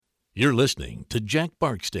You're listening to Jack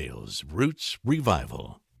Barksdale's Roots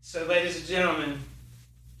Revival. So, ladies and gentlemen,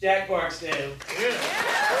 Jack Barksdale.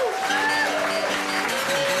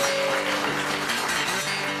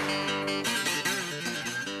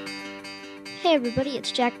 Hey everybody,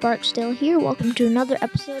 it's Jack Barksdale here. Welcome to another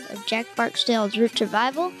episode of Jack Barksdale's Roots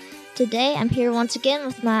Revival. Today I'm here once again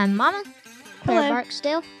with my mama, Claire Hello.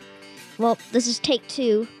 Barksdale. Well, this is take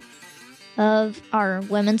 2 of our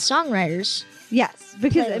women songwriters. Yes,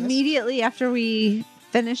 because Playlist. immediately after we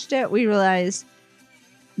finished it, we realized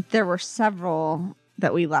there were several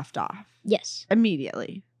that we left off Yes.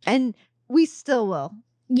 immediately. And we still will.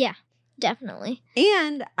 Yeah, definitely.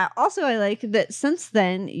 And I like that since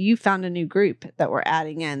then, you found a new group that we're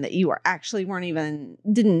adding in that you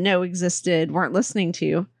didn't know existed, weren't listening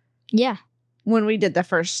to Yeah. when we did the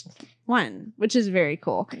first one, which is very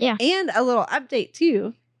cool. Yeah. And a little update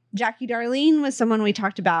too. Jackie Darlene was someone we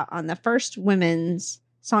talked about on the first women's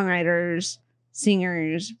songwriters,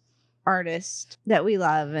 singers, artists that we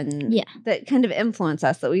love and Yeah. that kind of influence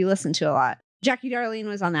us, that we listen to a lot. Jackie Darlene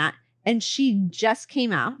was on that, and she just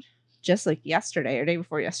came out just like yesterday or day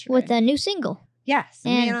before yesterday. With a new single. Yes,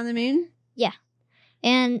 And- Man on the Moon.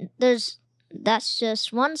 And that's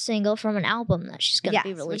just one single from an album that she's going to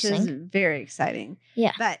be Which releasing. is very exciting.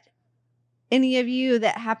 Yeah. But any of you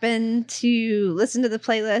that happen to listen to the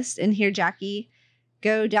playlist and hear Jackie,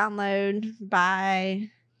 go download, buy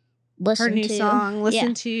Listen her new to. song,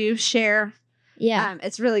 listen to, share. Yeah.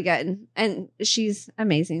 It's really good. And she's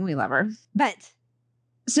amazing. We love her. But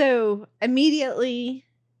so immediately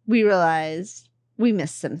we realized we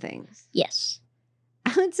missed some things. Yes.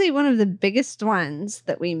 I would say one of the biggest ones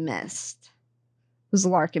that we missed was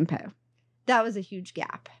Larkin Poe. That was a huge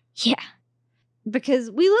gap Yeah. because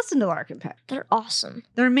we listened to Larkin Poe. They're awesome.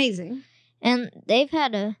 They're amazing. And they've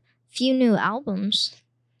had a few new albums.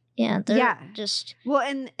 Yeah, they're Yeah. just Well,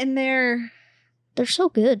 and they're so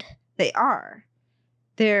good.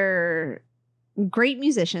 they're great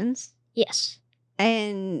musicians, Yes.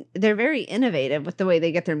 and they're very innovative with the way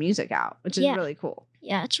they get their music out, which is Yeah. really cool.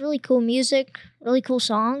 Yeah, it's really cool music, really cool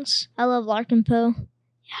songs. I love Larkin Poe.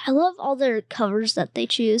 Yeah, I love all their covers that they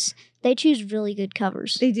choose. They choose really good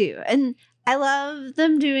covers. They do. And I love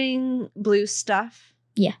them doing blues stuff.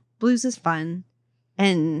 Yeah. Blues is fun.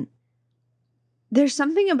 And there's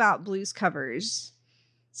something about blues covers,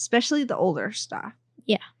 especially the older stuff.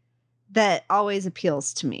 Yeah. That always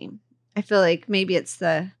appeals to me. I feel like maybe it's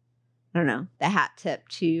the hat tip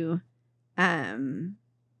to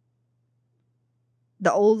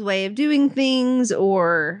the old way of doing things,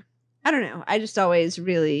 or I don't know. I just always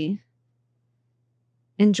really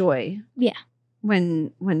enjoy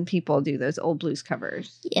when people do those old blues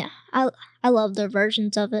covers. Yeah, I love their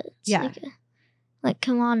versions of it. It's Yeah. like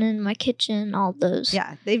Come On In My Kitchen, all those.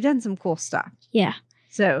 Yeah, they've done some cool stuff. Yeah.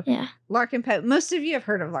 So Yeah. Larkin Poe, most of you have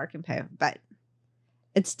heard of Larkin Poe, but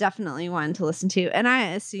it's definitely one to listen to. And I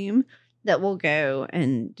assume that we'll go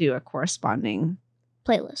and do a corresponding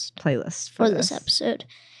Playlist playlist for this episode.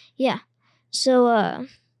 Yeah. So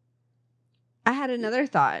I had another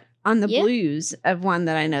thought on the Yeah. blues of one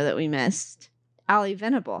that I know that we missed. Allie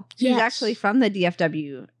Venable. She's Yes. actually from the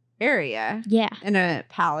DFW area yeah. and a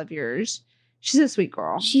pal of yours. She's a sweet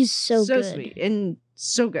girl. She's so good. sweet and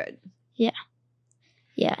so good.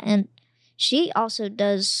 Yeah, and she also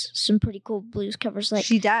does some pretty cool blues covers, like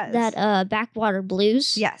she does. that Backwater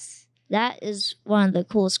Blues. Yes. That is one of the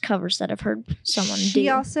coolest covers that I've heard someone She do.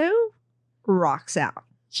 also rocks out.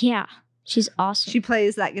 Yeah, she's awesome. She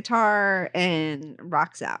plays that guitar and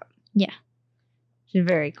rocks out. Yeah. She's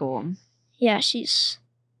very cool. Yeah, she's...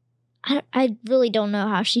 I really don't know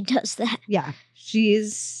how she does that. Yeah.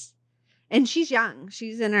 She's young.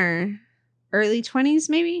 She's in her early 20s,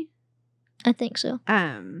 maybe. I think so.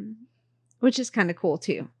 Which is kind of cool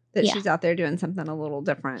too. That Yeah. she's out there doing something a little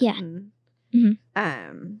different. Yeah. And,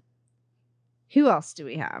 Mhm. Who else do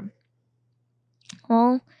we have?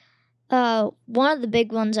 Well, one of the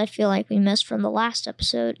big ones I feel like we missed from the last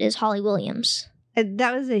episode is Holly Williams.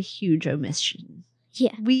 That was a huge omission.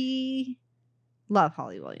 Yeah. We love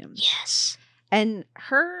Holly Williams. Yes. And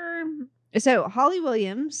Holly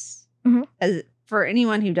Williams, Mhm. as for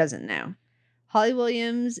anyone who doesn't know, Holly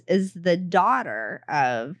Williams is the daughter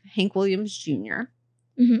of Hank Williams Jr.,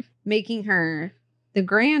 Mhm. making her the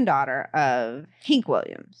granddaughter of Hank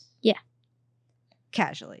Williams. Yeah.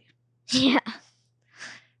 Casually. Yeah.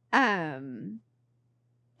 And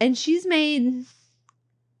she's made,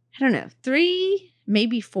 I don't know, 3,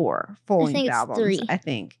 maybe 4 full-length think it's albums, 3. I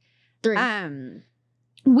think. 3.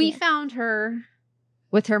 We Yeah. found her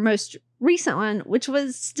with her most recent one, which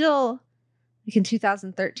was still like in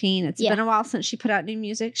 2013. It's Yeah. been a while since she put out new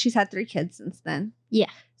music. She's had 3 kids since then. Yeah.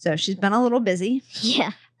 So she's been a little busy.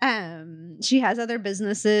 Yeah. She has other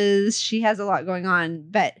businesses. She has a lot going on,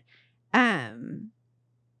 but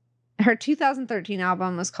her 2013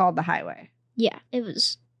 album was called The Highway. Yeah.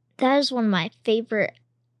 That is one of my favorite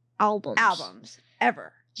albums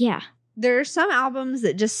Ever. Yeah. There are some albums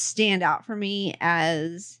that just stand out for me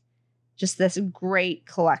as just this great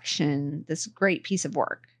collection, this great piece of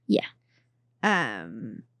work. Yeah.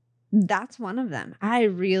 That's one of them. I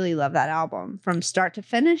really love that album from start to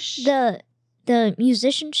finish. The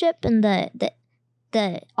musicianship and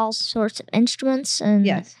the all sorts of instruments and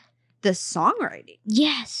Yes. The songwriting.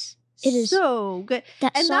 Yes. It is so good.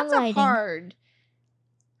 that And that's songwriting.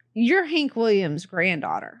 You're Hank Williams'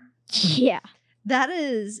 granddaughter. Yeah. That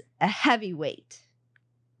is a heavy weight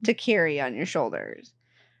to carry on your shoulders.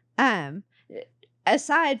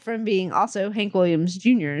 Aside from being also Hank Williams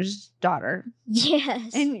Jr.'s daughter.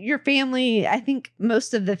 Yes. And your family, I think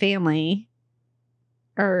most of the family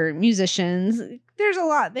are musicians. There's a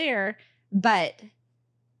lot there, but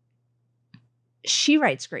she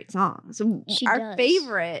writes great songs. She Our does.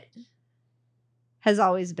 favorite has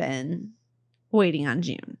always been Waiting on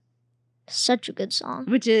June, Such a good song.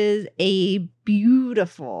 which is a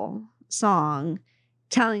beautiful song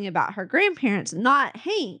telling about her grandparents, not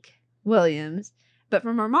Hank Williams, but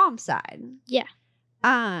from her mom's side. Yeah.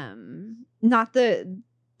 Not the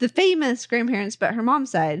famous grandparents, but her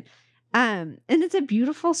mom's side. And it's a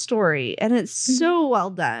beautiful story, and it's so well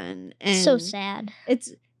done. And So sad.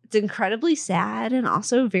 It's incredibly sad and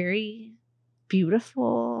also very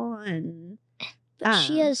beautiful. And But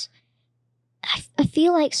she has. I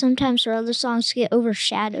feel like sometimes her other songs get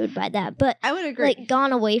overshadowed by that. But I would agree. like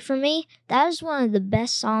Gone Away From Me, that is one of the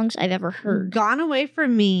best songs I've ever heard. Gone Away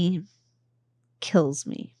From Me kills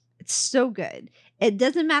me. It's so good. It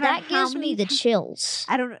doesn't matter That how gives many me the chills.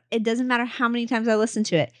 it doesn't matter how many times I listen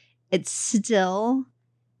to it. It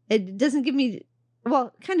doesn't give me,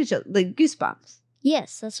 well, kind of like goosebumps.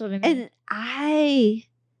 Yes, that's what I mean. And I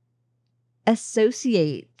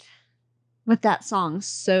associate with that song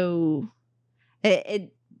so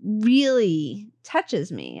it really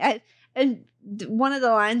touches me. And one of the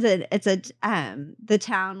lines that it's the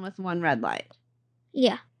town with one red light.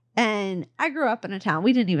 Yeah. And I grew up in a town.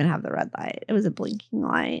 We didn't even have the red light. It was a blinking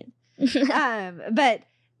light. But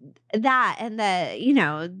that and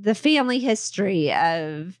the family history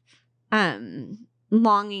of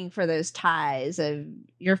longing for those ties of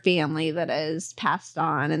your family that is passed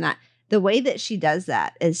on, and that the way that she does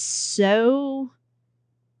that is so,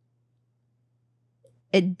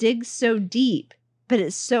 it digs so deep, but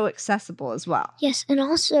it's so accessible as well. Yes, and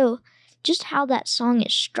also just how that song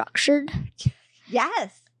is structured.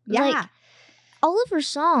 Yes. Yeah. Like, all of her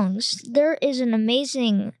songs, there is an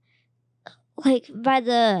amazing, like,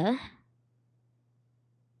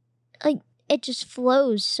 it just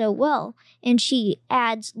flows so well. And she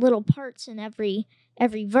adds little parts in every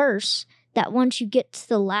verse that once you get to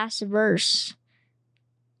the last verse,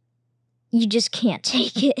 you just can't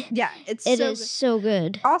take it. Yeah. It Is so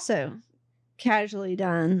good. Also, casually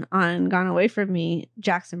done on Gone Away From Me,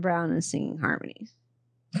 Jackson Brown is singing harmonies.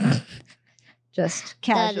 Just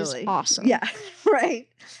casually. That is awesome. Yeah, right.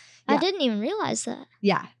 I Yeah. didn't even realize that.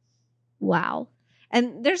 Yeah. Wow.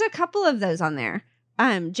 And there's a couple of those on there.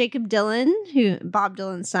 Jacob Dylan, Bob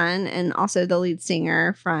Dylan's son, and also the lead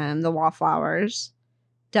singer from The Wallflowers,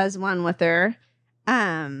 does one with her.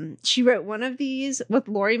 She wrote one of these with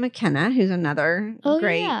Lori McKenna, who's another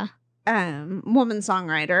great Yeah. woman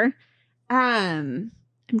songwriter. I'm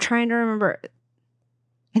trying to remember.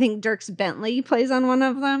 I think Dierks Bentley plays on one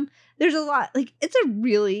of them. There's a lot. Like, it's a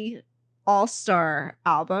really all-star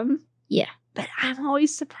album. Yeah. But I'm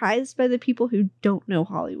always surprised by the people who don't know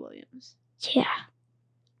Holly Williams. Yeah.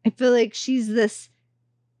 I feel like she's this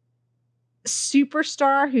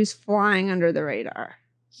superstar who's flying under the radar.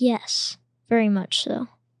 Yes. Very much so.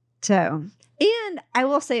 So, and I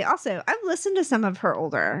will say also, I've listened to some of her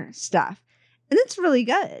older stuff, and it's really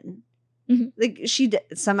good. Mhm. Like,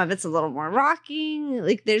 some of it's a little more rocking.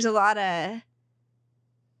 Like, there's a lot of,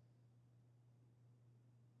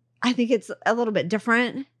 I think it's a little bit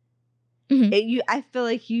different. Mhm. I feel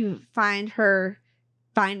like you find her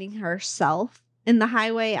finding herself in the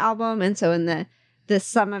Highway album, and so in the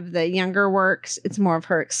some of the younger works, it's more of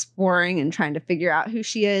her exploring and trying to figure out who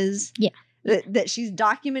she is. Yeah. That she's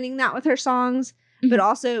documenting that with her songs, but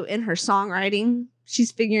also in her songwriting, she's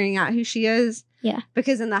figuring out who she is. Yeah.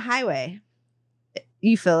 Because in the Highway,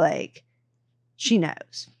 you feel like she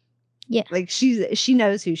knows. Yeah. Like she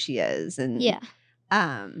knows who she is, and Yeah.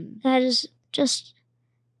 That is just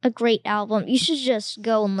a great album. You should just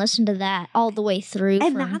go and listen to that all the way through.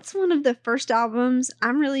 And that's one of the first albums.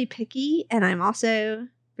 I'm really picky, and I'm also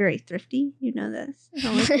very thrifty. You know this. I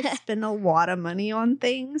don't like to spend a lot of money on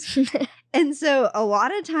things. And so a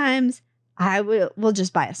lot of times I will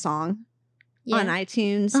just buy a song on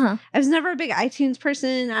iTunes. I was never a big iTunes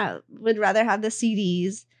person. I would rather have the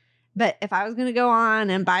CDs. But if I was going to go on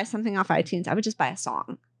and buy something off iTunes, I would just buy a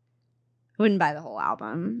song. I wouldn't buy the whole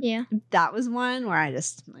album. Yeah. That was one where I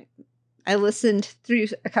just I listened through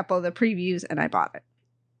a couple of the previews and I bought it.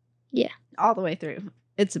 Yeah. All the way through.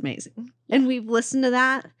 It's amazing. And we've listened to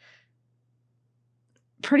that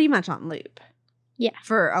pretty much on loop. Yeah.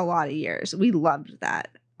 For a lot of years. We loved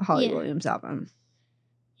that Holly Yeah. Williams album.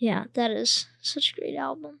 Yeah, that is such a great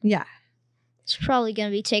album. Yeah. It's probably going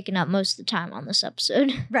to be taking up most of the time on this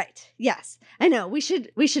episode. Right. Yes. I know. We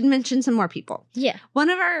should mention some more people. Yeah. One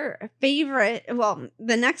of our favorite, well,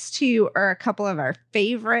 the next two are a couple of our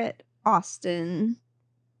favorite Austin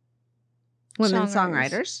women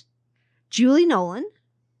songwriters. Julie Nolan,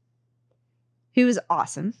 who is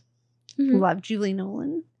awesome. Mhm. Love Julie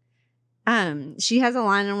Nolan. She has a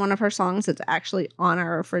line in one of her songs that's actually on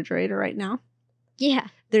our refrigerator right now. Yeah.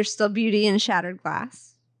 There's still beauty in shattered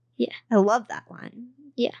glass. Yeah. I love that line.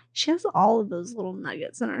 Yeah. She has all of those little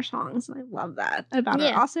nuggets in her songs, and I love that about her.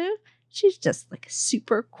 Yeah. Also, she's just like a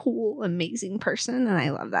super cool, amazing person, and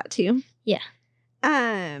I love that too. Yeah.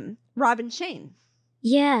 Robin Shane.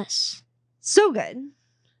 Yes. So good.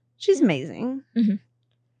 She's amazing. Mhm.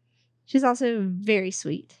 She's also very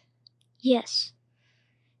sweet. Yes.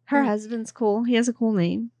 Her Mm. husband's cool. He has a cool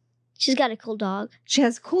name. She's got a cool dog. She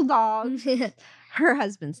has a cool dog. Her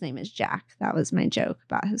husband's name is Jack. That was my joke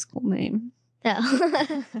about his cool name.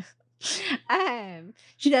 Oh.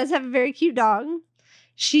 She does have a very cute dog.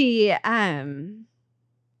 She's done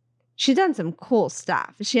some cool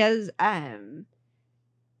stuff. She has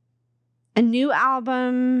a new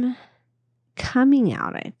album coming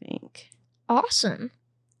out, I think. Awesome.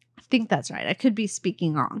 I think that's right. I could be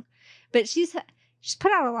speaking wrong. But she's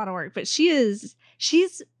put out a lot of work, but she's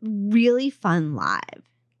really fun live.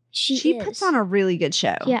 She puts on a really good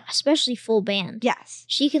show. Yeah, especially full band. Yes.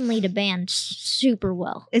 She can lead a band super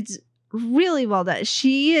well. It's really well done.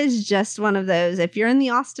 She is just one of those, if you're in the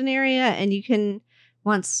Austin area and you can,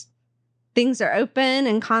 once things are open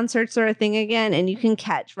and concerts are a thing again and you can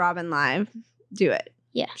catch Robin live, do it.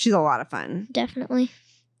 Yeah. She's a lot of fun. Definitely.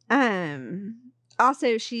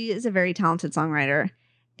 Also, she is a very talented songwriter,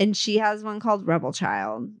 and she has one called Rebel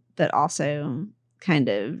Child that also kind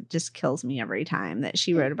of just kills me every time, that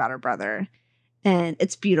she wrote about her brother, and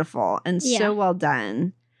it's beautiful and so well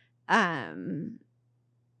done.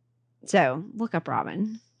 So look up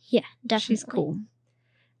Robin. Yeah, definitely. She's cool.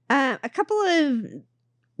 A couple of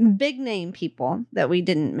big name people that we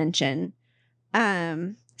didn't mention.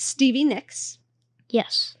 Stevie Nicks.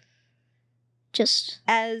 Yes. Just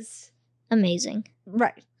as amazing.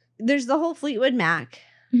 Right. There's the whole Fleetwood Mac,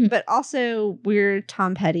 Mhm. but also we're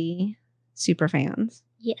Tom Petty super fans.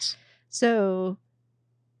 Yes. So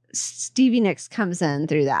Stevie Nicks comes in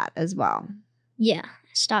through that as well. Yeah.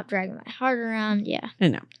 Stop dragging my heart around. Yeah. I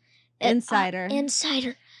know. Insider.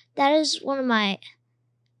 Insider. That is one of my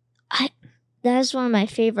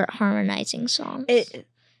favorite harmonizing songs.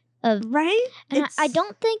 Right? And I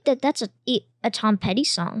don't think that's a Tom Petty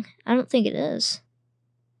song. I don't think it is.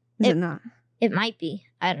 Is it not? It might be.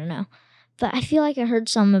 I don't know. But I feel like I heard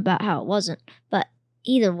something about how it wasn't. But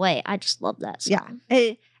either way, I just love that song.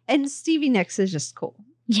 Yeah. And Stevie Nicks is just cool.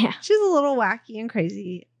 Yeah. She's a little wacky and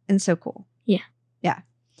crazy and so cool. Yeah. Yeah.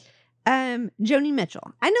 Joni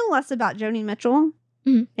Mitchell. I know less about Joni Mitchell.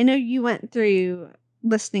 Mhm. I know you went through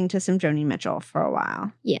listening to some Joni Mitchell for a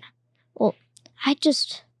while. Yeah. Well,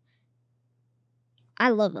 I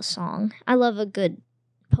love a song. I love a good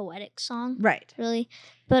poetic song. Right. Really.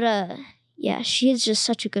 But yeah, she is just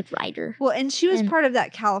such a good writer. Well, and she was part of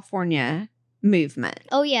that California movement.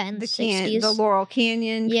 Oh yeah, in the 60s. The Laurel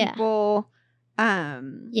Canyon people.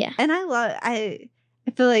 Yeah. And I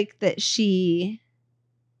feel like that she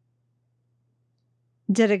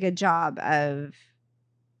did a good job of,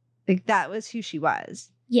 like, that was who she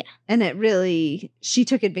was. Yeah. And she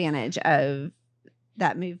took advantage of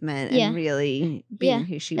that movement and really being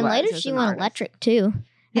who she was. And later she went electric too.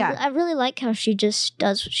 Yeah. I really like how she just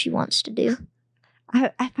does what she wants to do.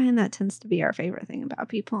 I find that tends to be our favorite thing about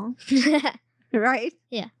people. Right?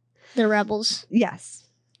 Yeah. The rebels. Yes.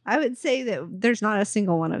 I would say that there's not a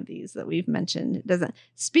single one of these that we've mentioned. It doesn't.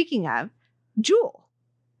 Speaking of, Jewel.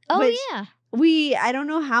 Oh, yeah. I don't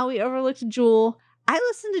know how we overlooked Jewel. I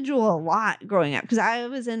listened to Jewel a lot growing up because I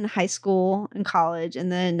was in high school and college in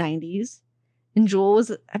the 90s. And Jewel was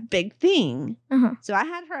a big thing. Uh-huh. So I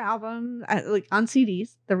had her album like on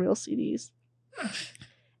CDs, the real CDs.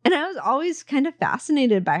 And I was always kind of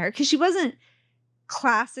fascinated by her because she wasn't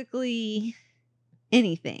classically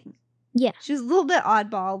anything. Yeah. She was a little bit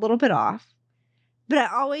oddball, a little bit off. But I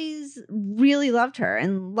always really loved her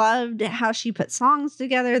and loved how she put songs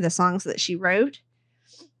together, the songs that she wrote.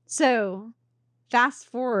 So fast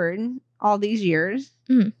forward all these years,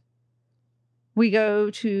 we go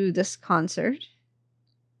to this concert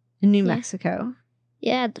in New Mexico.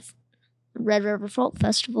 Yeah, the Red River Folk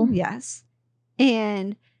Festival. Yes.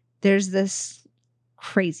 And there's this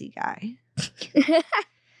crazy guy.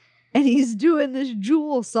 And he's doing this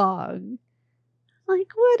Jewel song.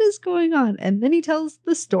 Like, what is going on? And then he tells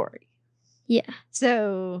the story. Yeah.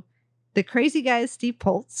 So the crazy guy is Steve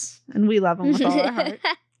Poltz, and we love him with all our heart.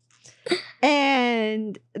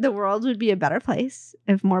 And the world would be a better place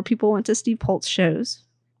if more people went to Steve Poltz shows.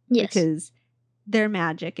 Yes. Because they're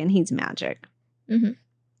magic and he's magic. Mm-hmm.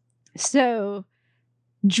 So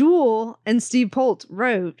Jewel and Steve Poltz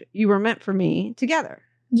wrote You Were Meant for Me together.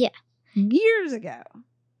 Yeah. Years ago.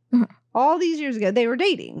 Uh-huh. All these years ago. They were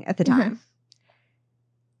dating at the time.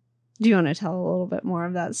 Do you want to tell a little bit more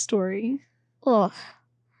of that story? Well,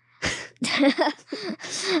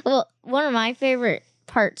 well, one of my favorite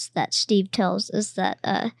parts that Steve tells is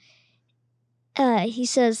that he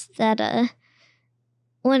says that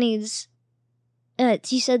when he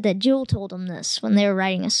said that Jewel told him this when they were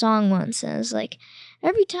writing a song once, and it's like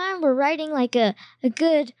every time we're writing like a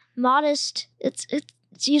good modest, it's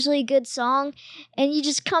usually a good song, and you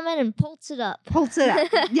just come in and pulse it up. Pulse it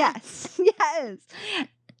up. Yes. Yes.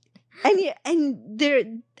 And there,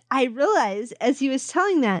 I realized as he was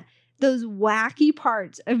telling that, those wacky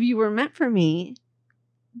parts of You Were Meant for Me,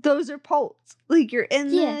 those are Poltz. Like, you're in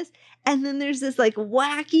this, and then there's this like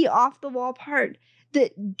wacky off the wall part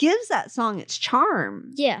that gives that song its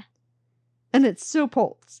charm. Yeah. And it's so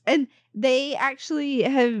Poltz. And they actually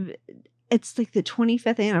have, it's like the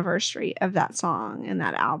 25th anniversary of that song and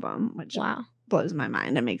that album, which blows my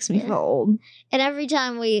mind. It makes me feel old. And every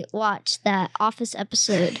time we watch that Office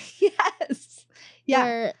episode, yes,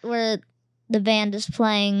 yeah, where the band is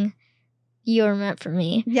playing You Were Meant for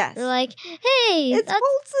Me, yes, they're like, "Hey, it's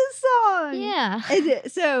Poltz's song." Yeah. And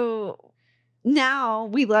so now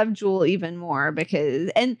we love Jewel even more because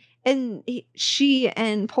she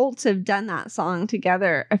and Poltz have done that song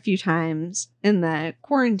together a few times in the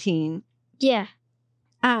quarantine. Yeah.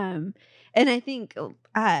 And I think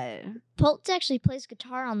Poltz actually plays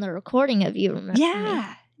guitar on the recording of You Were Meant for Me.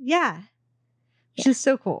 Yeah. Which is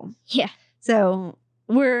so cool. Yeah. So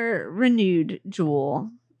we're renewed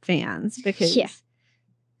Jewel fans because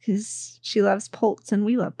she loves Poltz and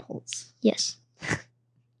we love Poltz. Yes.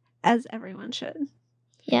 As everyone should.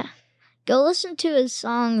 Yeah. Go listen to his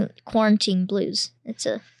song Quarantine Blues. It's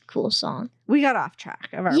a cool song. We got off track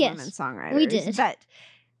of our women songwriters. We did. But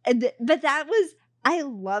that was, I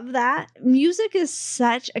love that. Music is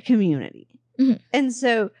such a community. Mm-hmm. And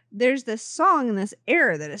so there's this song in this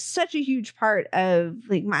era that is such a huge part of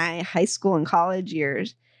like my high school and college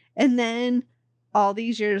years. And then all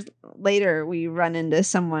these years later, we run into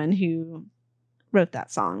someone who wrote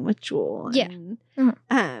that song with Jewel. Yeah.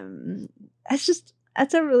 And,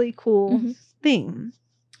 that's a really cool thing.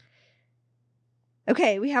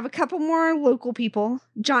 Okay, we have a couple more local people.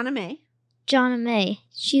 Jonna May. Jonna May.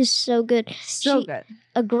 She's so good. So good.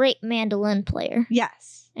 A great mandolin player.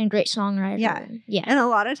 Yes. And great songwriter. Yeah. Yeah. And a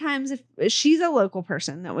lot of times if she's a local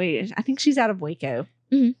person I think she's out of Waco.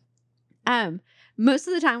 Mm-hmm. Most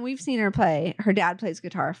of the time we've seen her play, her dad plays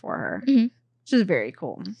guitar for her, which is very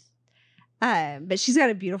cool. But she's got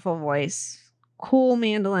a beautiful voice, cool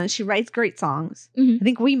mandolin. She writes great songs. I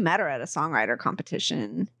think we met her at a songwriter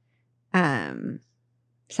competition.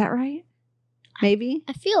 Is that right? Maybe?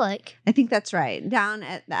 I feel like. I think that's right. Down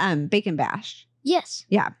at Bacon Bash. Yes.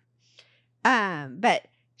 Yeah. But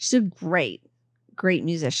she's a great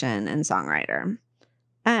musician and songwriter.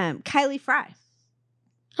 Kylie Fry.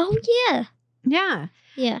 Oh, yeah. Yeah.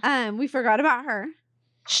 Yeah. We forgot about her.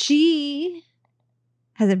 She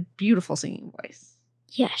has a beautiful singing voice.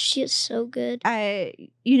 Yeah, she is so good.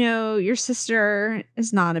 Your sister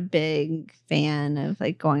is not a big fan of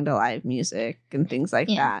like going to live music and things like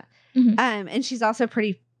that. And she's also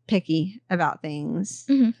pretty picky about things,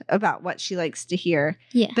 about what she likes to hear.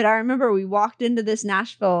 Yeah. But I remember we walked into this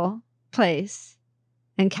Nashville place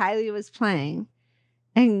and Kylie was playing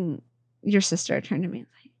and your sister turned to me and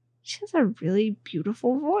was like, she has a really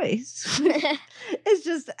beautiful voice. It's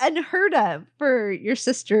just unheard of for your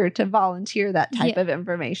sister to volunteer that type of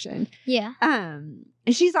information. Yeah. And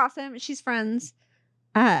she's awesome. She's friends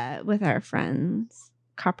with our friends,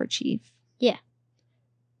 Copper Chief. Yeah.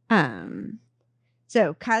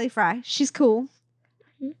 So Kylie Fry, she's cool.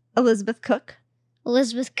 Mhm. Elizabeth Cook.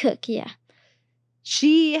 Elizabeth Cook, yeah.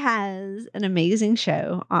 She has an amazing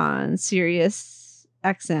show on Sirius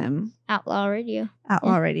XM Outlaw Radio.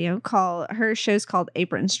 Outlaw Radio. Her show's called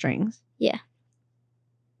Apron Strings. Yeah.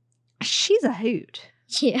 She's a hoot.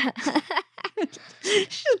 Yeah.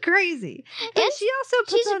 She's crazy. But And she also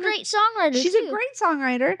puts She's a on great songwriter, She's too. a great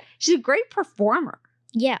songwriter. She's a great performer.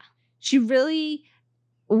 Yeah. She really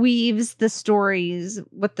weaves the stories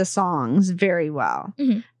with the songs very well.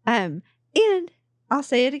 Mhm. And I'll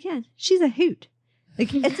say it again. She's a hoot.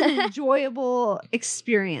 Like, it's an enjoyable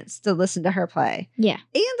experience to listen to her play. Yeah.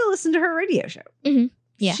 And to listen to her radio show. Mhm.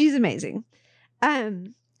 Yeah. She's amazing.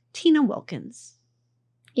 Tina Wilkins.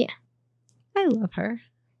 Yeah. I love her.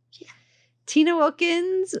 Yeah. Tina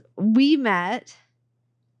Wilkins, we met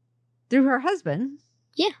through her husband.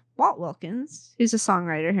 Yeah. Walt Wilkins, who's a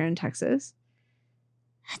songwriter here in Texas.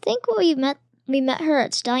 I think we met her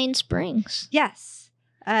at Stallion Springs. Yes.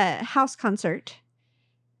 House concert.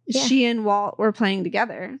 Yeah. She and Walt were playing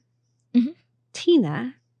together. Mhm.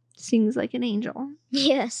 Tina sings like an angel.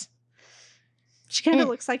 Yes. She kind of And-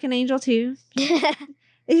 looks like an angel too.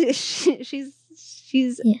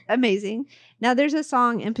 She's Yeah. amazing. Now there's a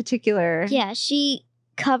song in particular. Yeah, she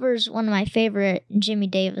covers one of my favorite Jimmy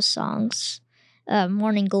Davis songs,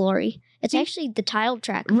 Morning Glory. It's actually the title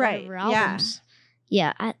track of Right, one of her albums.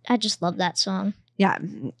 Yeah, I just love that song. Yeah.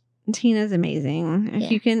 Tina's amazing. If Yeah.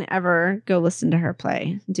 you can ever go listen to her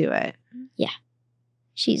play, do it.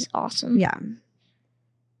 She's awesome. Yeah.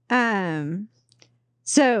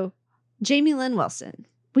 So Jamie Lynn Wilson.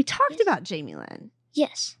 We talked Yes. about Jamie Lynn.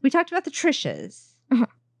 Yes. We talked about the Trishas. Uh-huh.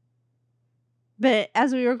 But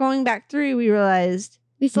as we were going back through, we realized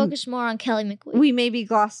We focus more on Kelly McWee. we maybe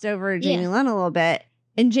glossed over Jamie Yeah. Lynn a little bit.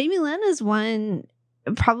 And Jamie Lynn is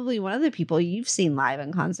probably one of the people you've seen live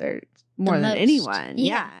in concert more than most. anyone.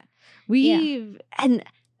 Yeah. And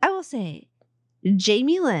I will say,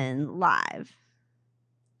 Jamie Lynn live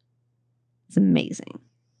is amazing.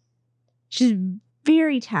 She's a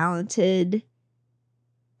very talented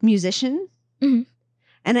musician. Mhm.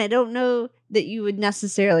 And I don't know that you would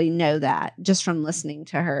necessarily know that just from listening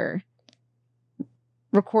to her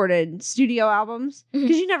recorded studio albums, Mhm.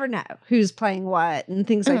 because you never know who's playing what and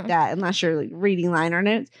things like Mhm. that unless you're like reading liner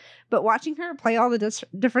notes. But watching her play all the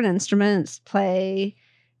different instruments, play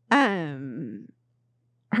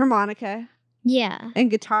harmonica Yeah.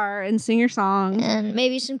 and guitar and sing her songs. And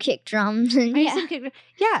maybe some kick drums. And Maybe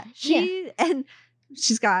yeah. some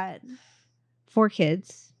she's got 4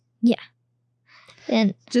 kids.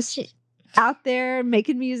 And Just she- out there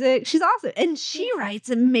making music. She's awesome. And she writes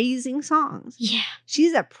amazing songs. yeah.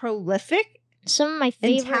 She's a prolific Some of my and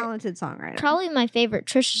favorite, talented songwriter. probably my favorite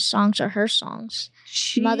Trisha songs are her songs.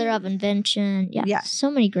 Mother of Invention. Yeah. Yeah. So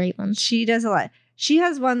many great ones. She does a lot. She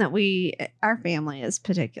has one that our family is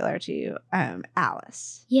particular to,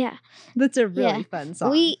 Alice. Yeah. That's a really Yeah. fun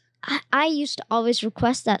song. I used to always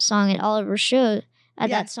request that song at all of her shows. Yeah.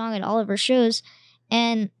 That song at all of her shows,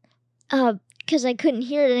 and because I couldn't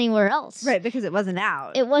hear it anywhere else. Right, because it wasn't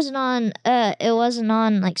out. It wasn't on. It wasn't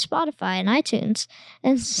on like Spotify and iTunes,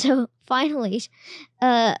 and so finally,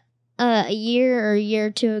 a year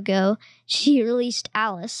or 2 ago, she released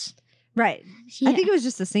Alice. Right. Yeah. I think it was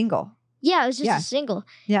just a single. Yeah, it was just Yeah. a single.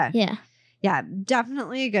 Yeah. Yeah. Yeah,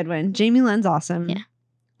 definitely a good one. Jamie Lynn's awesome.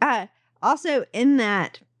 Yeah. Also in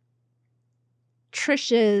that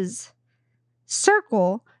Trisha's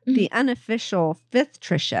circle, the unofficial 5th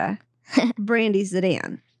Trisha, Brandy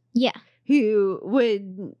Zidane, Yeah.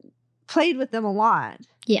 who played with them a lot.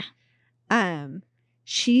 Yeah.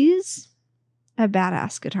 She's a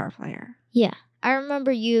badass guitar player. Yeah. I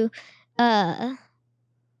remember you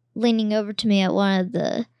leaning over to me at one of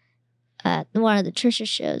the Trisha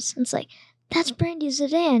shows. And it's like, that's Brandy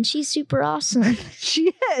Zidane. She's super awesome.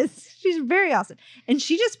 She is. She's very awesome. And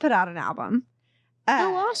she just put out an album.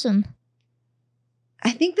 Oh, awesome.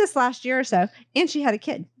 I think this last year or so. And she had a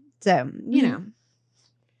kid. So, you know,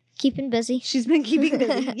 Keeping busy. she's been keeping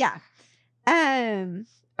busy. Yeah.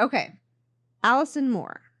 Okay. Allison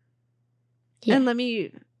Moore. Yeah. And let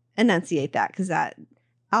me enunciate that because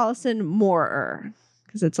Allison Moorer,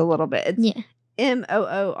 because it's a little bit. It's Yeah.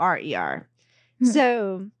 Moorer. Hmm.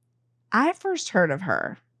 So I first heard of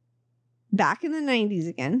her back in the 90s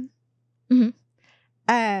again. Mhm.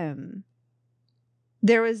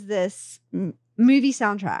 There was this movie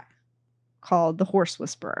soundtrack called The Horse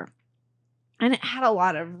Whisperer. And it had a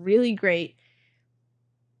lot of really great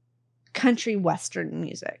country western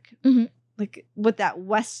music. Mhm. Like with that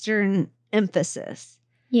western emphasis.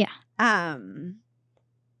 Yeah.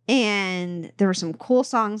 And there were some cool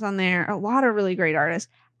songs on there, a lot of really great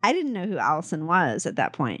artists. I didn't know who Allison was at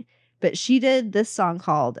that point, but she did this song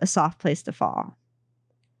called A Soft Place to Fall.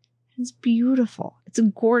 It's beautiful. It's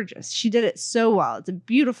gorgeous. She did it so well. It's a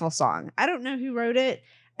beautiful song. I don't know who wrote it.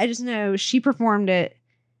 I just know she performed it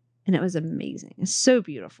and it was amazing. It's so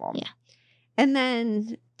beautiful. Yeah. And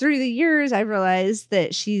then through the years, I realized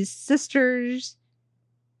that she's sisters.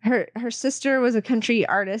 Her sister was a country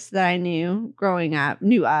artist that I knew growing up,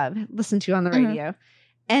 listened to on the radio.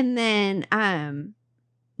 And then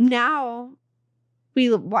now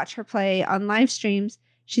we watch her play on live streams.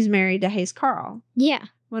 She's married to Hayes Carll. Yeah.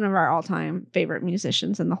 One of our all-time favorite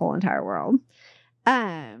musicians in the whole entire world.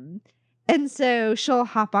 And so she'll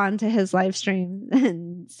hop on to his live stream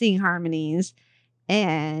and sing harmonies,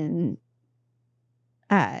 and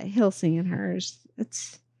he'll sing in hers.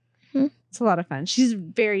 It's a lot of fun. She's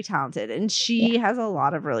very talented, and she has a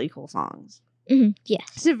lot of really cool songs. Yes.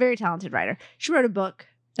 She's a very talented writer. She wrote a book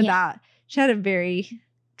about, she had a very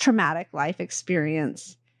traumatic life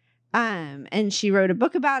experience. And she wrote a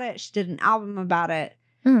book about it. She did an album about it.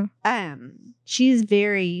 She's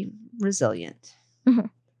very resilient.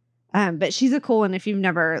 But she's a cool one. If you've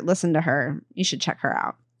never listened to her, you should check her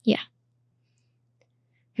out. Yeah.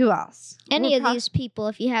 Who else? Any of these people,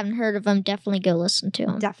 if you haven't heard of them, definitely go listen to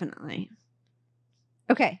them. Definitely.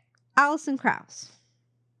 Okay. Alison Krauss.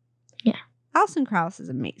 Yeah. Alison Krauss is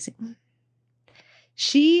amazing.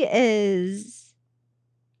 She is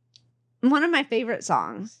one of my favorite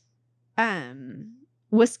songs.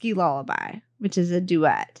 Whiskey Lullaby, which is a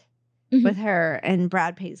duet with her and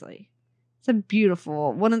Brad Paisley. It's a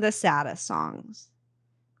beautiful, one of the saddest songs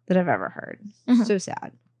that I've ever heard. So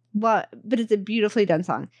sad. But it's a beautifully done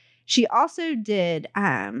song. She also did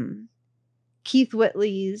Keith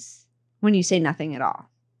Whitley's When You Say Nothing at All.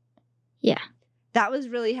 Yeah. That was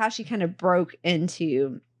really how she kind of broke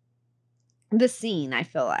into the scene, I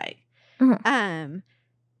feel like.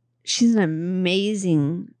 She's an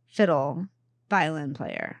amazing fiddle violin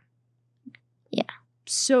player. Yeah.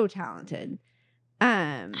 So talented.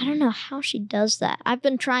 I don't know how she does that. I've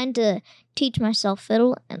been trying to teach myself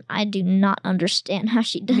fiddle, and I do not understand how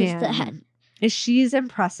she does that. She's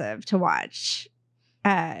impressive to watch.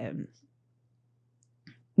 Go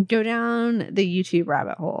down the YouTube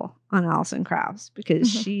rabbit hole on Alison Krauss because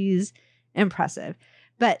she's impressive.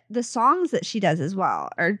 But the songs that she does as well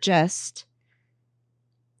are just,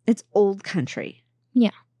 it's old country.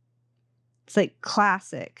 Yeah. It's like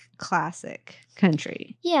classic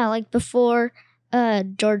country. Yeah, like before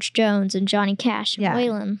George Jones and Johnny Cash and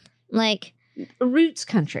Waylon. Like roots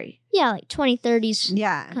country. Yeah, like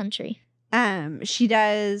 2030s country. She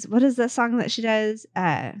does, what is the song that she does?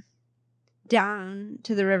 Down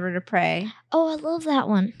to the River to Pray. Oh, I love that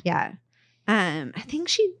one. Yeah. I think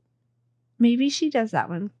maybe she does that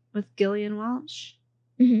one with Gillian Welch.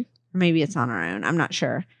 Or maybe it's on her own. I'm not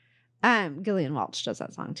sure. Gillian Welch does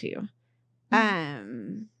that song too.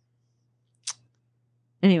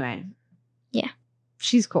 Anyway. Yeah.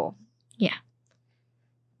 She's cool. Yeah.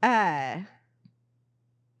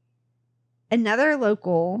 Another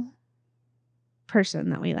local person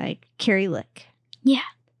that we like, Carrie Lick. Yeah.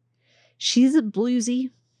 She's a bluesy.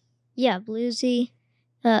 Yeah, bluesy.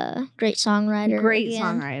 Great songwriter. Great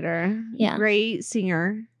songwriter. Yeah. Great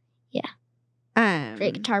singer. Yeah.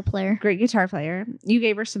 Great guitar player. Great guitar player. You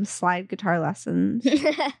gave her some slide guitar lessons.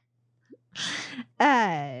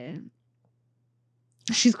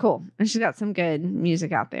 She's cool. And she's got some good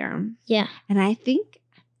music out there. Yeah. And I think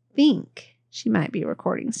she might be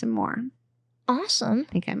recording some more. Awesome.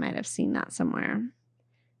 I think I might have seen that somewhere.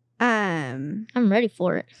 I'm ready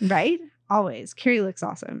for it. Right? Always. Carrie Lick's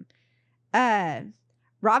awesome.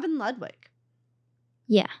 Robin Ludwig.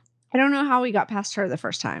 Yeah. I don't know how we got past her the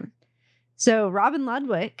first time. So Robin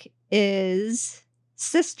Ludwig is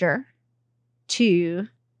sister to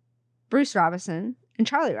Bruce Robinson and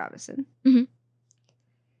Charlie Robinson.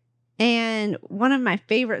 And one of my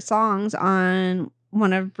favorite songs on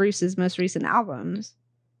one of Bruce's most recent albums,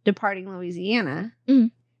 Departing Louisiana,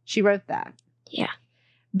 she wrote that. Yeah.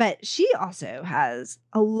 But she also has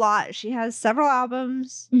a lot. She has several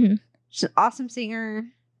albums. She's an awesome singer.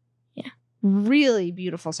 Yeah. Really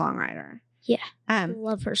beautiful songwriter. Yeah. I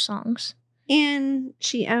love her songs. And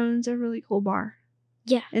she owns a really cool bar.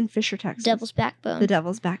 Yeah. In Fisher, Texas. Devil's Backbone. The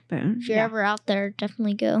Devil's Backbone. If you're ever out there,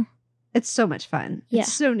 definitely go. It's so much fun. Yeah.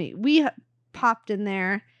 It's so neat. We popped in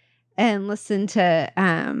there and listened to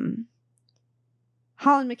Holland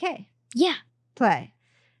McKay. Yeah. Play.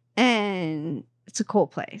 And it's a cool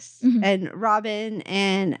place. And Robin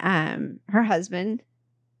and her husband,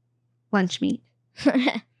 Lunch Meat,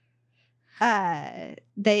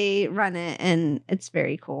 they run it and it's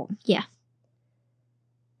very cool. Yeah.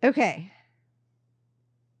 Okay.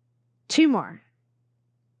 2 more.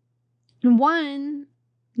 One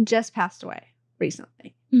just passed away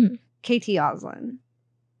recently. Mhm. Katie Oslin,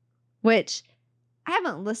 which I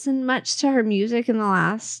haven't listened much to her music in the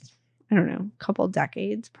last, I don't know, couple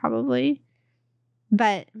decades probably.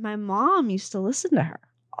 But my mom used to listen to her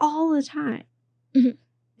all the time. Mhm.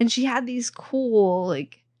 And she had these cool,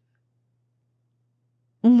 like,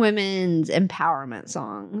 women's empowerment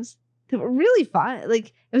songs that were really fun.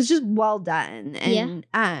 Like, it was just well done.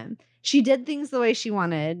 And she did things the way she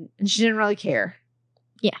wanted, and she didn't really care.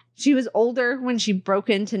 Yeah. She was older when she broke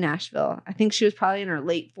into Nashville. I think she was probably in her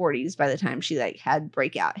late 40s by the time she like had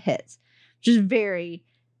breakout hits, which is very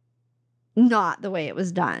not the way it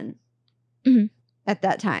was done at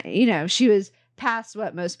that time. You know, she was past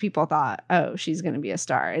what most people thought, oh, she's going to be a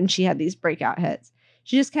star. And she had these breakout hits.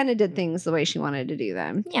 She just kind of did things the way she wanted to do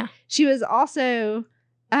them. Yeah. She was also,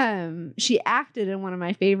 she acted in one of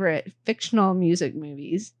my favorite fictional music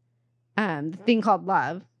movies, The Thing Called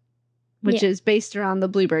Love, which is based around the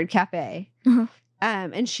Bluebird Cafe. Uh-huh.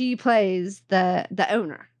 And she plays the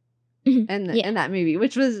owner in that movie,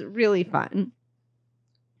 which was really fun.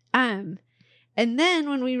 And then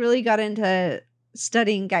when we really got into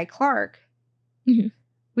studying Guy Clark,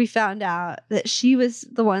 we found out that she was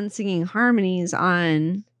the one singing harmonies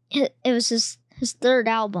on... It was his third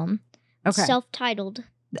album. Okay. Self-titled.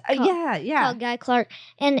 Yeah. Called Guy Clark.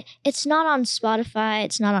 And it's not on Spotify.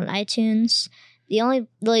 It's not on iTunes. The only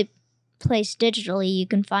really place digitally you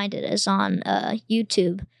can find it is on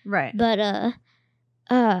YouTube. Right. But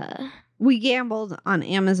we gambled on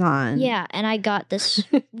Amazon. yeah, and I got this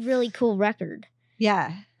really cool record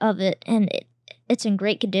Yeah. of it, and it's in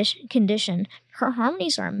great condition. Her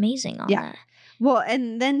harmonies are amazing on that. Well,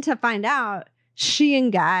 and then to find out, she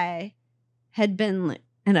and Guy had been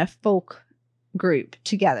in a folk group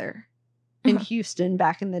together in Houston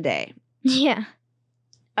back in the day. Yeah.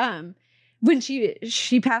 When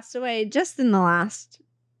she passed away just in the last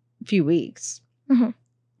few weeks.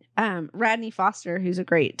 Radney Foster, who's a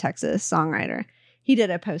great Texas songwriter, he did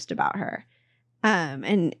a post about her.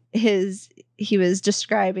 And he was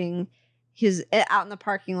describing, he was out in the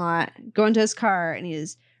parking lot going to his car, and he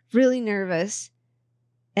was really nervous,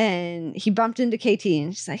 and he bumped into KT,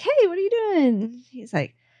 and she's like, "Hey, what are you doing?" He's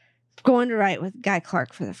like, "Going to write with Guy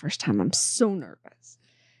Clark for the first time. I'm so nervous."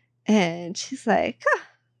 And she's like, "Huh,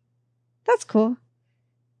 that's cool.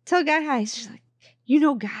 Tell Guy hi." She's like, "You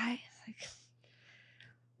know Guy?" Like,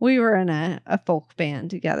 we were in a folk band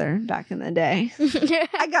together back in the day.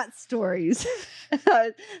 I got stories.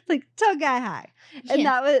 Like, tell Guy hi. And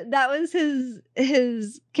that was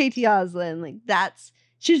his KT Oslin. Like,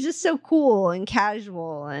 she was just so cool and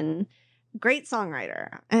casual and great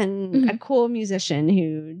songwriter and a cool musician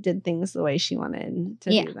who did things the way she wanted to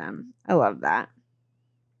do them. I love that.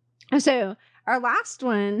 So our last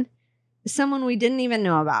one is someone we didn't even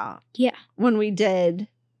know about. Yeah. When we did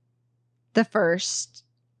the first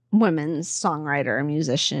women's songwriter,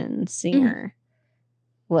 musician, singer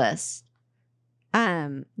list.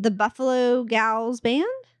 The Buffalo Gals Band?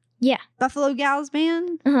 Yeah. Buffalo Gals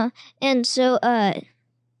Band? And so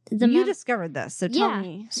you discovered this, so tell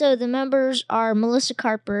me. So the members are Melissa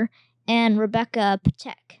Carper and Rebecca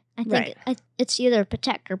Patek. I think it's either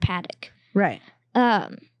Patek or Paddock. Right.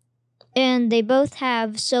 And they both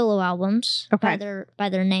have solo albums by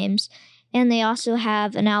their names, and they also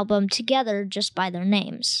have an album together just by their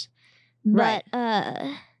names. But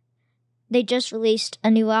they just released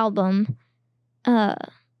a new album,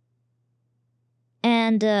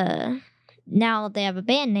 and now they have a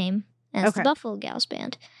band name, and it's the Buffalo Gals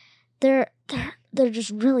Band. They're just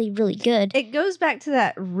really, really good. It goes back to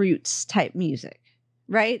that roots type music,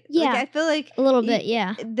 right? Yeah, like, I feel like a little bit.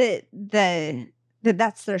 Yeah,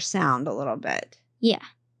 that's their sound a little bit. Yeah,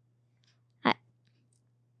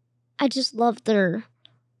 I just love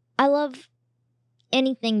I love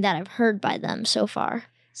anything that I've heard by them so far.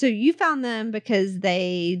 So you found them because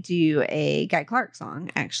they do a Guy Clark song,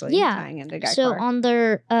 actually. Yeah. Tying into Guy so Clark. On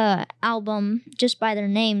their album, just by their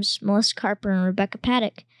names, Melissa Carper and Rebecca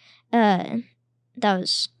Paddock, that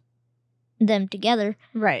was them together.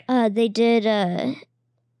 Right. They did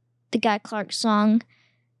the Guy Clark song,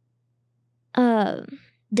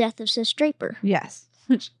 Death of Sis Draper. Yes.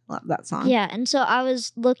 Which, love that song. Yeah, and so I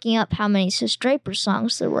was looking up how many Sis Draper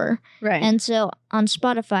songs there were. Right. And so on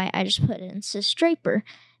Spotify, I just put in Sis Draper,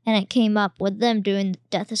 and it came up with them doing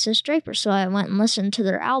Death of Sis Draper. So I went and listened to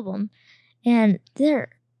their album, and they're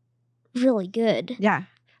really good. Yeah.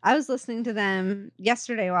 I was listening to them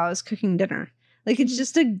yesterday while I was cooking dinner. Like, it's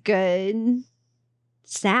just a good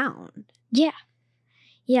sound. Yeah.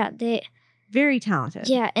 Yeah, very talented.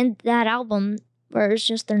 Yeah, and that album where it's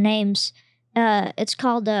just their names, It's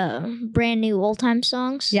called Brand New Old Time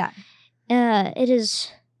Songs. Yeah.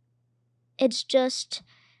 It's just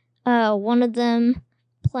one of them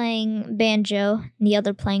playing banjo and the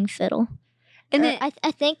other playing fiddle. And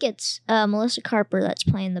I think it's Melissa Carper that's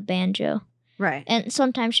playing the banjo. right. And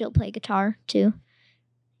sometimes she'll play guitar too.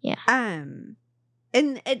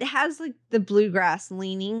 And it has like the bluegrass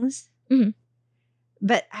leanings, Mhm.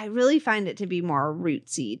 but I really find it to be more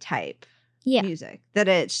rootsy type Yeah. music. That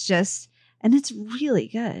it's just, and it's really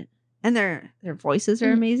good. And their voices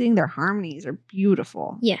are Mhm. amazing. Their harmonies are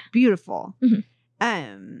beautiful. Yeah. Beautiful. Mhm.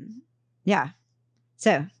 Yeah.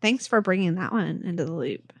 So thanks for bringing that one into the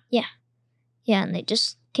loop. Yeah, and they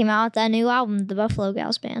just came out with that new album, the Buffalo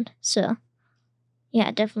Gals Band. So,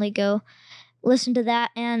 yeah, definitely go listen to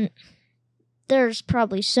that. And there's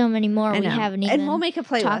probably so many more I we know. haven't even And we'll make a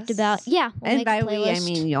playlist. talked about. Yeah, we'll And make by a we, playlist. I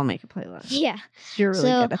mean you'll make a playlist. Yeah, You're really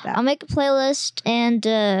so good at that. I'll make a playlist and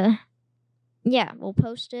yeah, we'll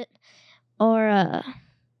post it or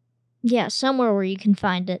yeah, somewhere where you can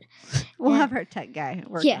find it, We'll yeah. have our tech guy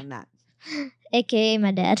work Yeah. on that. aka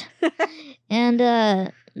my dad. And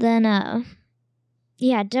then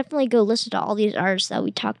yeah, definitely go listen to all these artists that we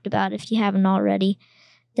talked about if you haven't already.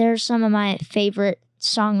 They're some of my favorite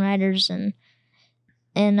songwriters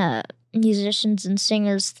and musicians and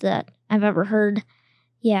singers that I've ever heard.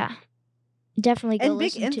 Yeah, definitely go And big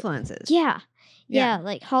listen to. influences. Yeah, Yeah.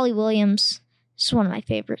 like Holly Williams is one of my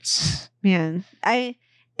favorites. Man,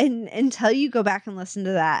 and until you go back and listen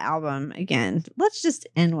to that album again, let's just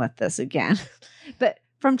end with this again. But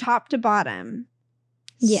from top to bottom,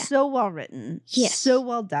 Yeah. so well written, Yes. so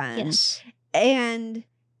well done. Yes. And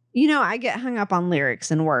you know, I get hung up on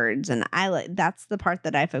lyrics and words, and that's the part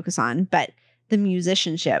that I focus on. But the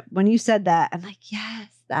musicianship, when you said that, I'm like, yes,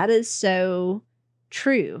 that is so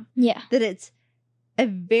true. Yeah. That it's a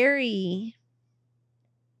very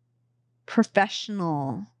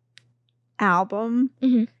professional album,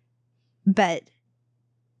 Mhm. but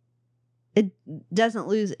it doesn't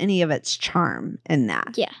lose any of its charm in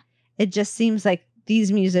that. Yeah. It just seems like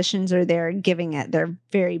these musicians are there giving it their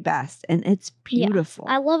very best, and it's Yeah. beautiful.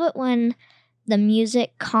 I love it when the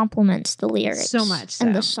music complements the lyrics So much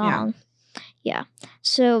and the so, yeah. song. Yeah.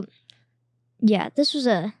 So yeah, this was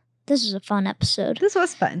a fun episode. This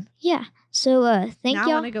was fun. Yeah. So thank Now I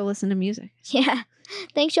y'all. want to go listen to music. Yeah.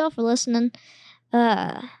 Thanks y'all for listening.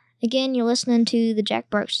 Again, you're listening to the Jack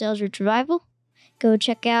Barksdale's Roots Revival. Go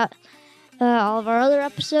check out all of our other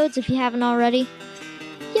episodes if you haven't already.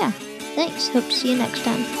 Yeah. Thanks. Hope to see you next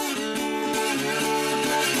time.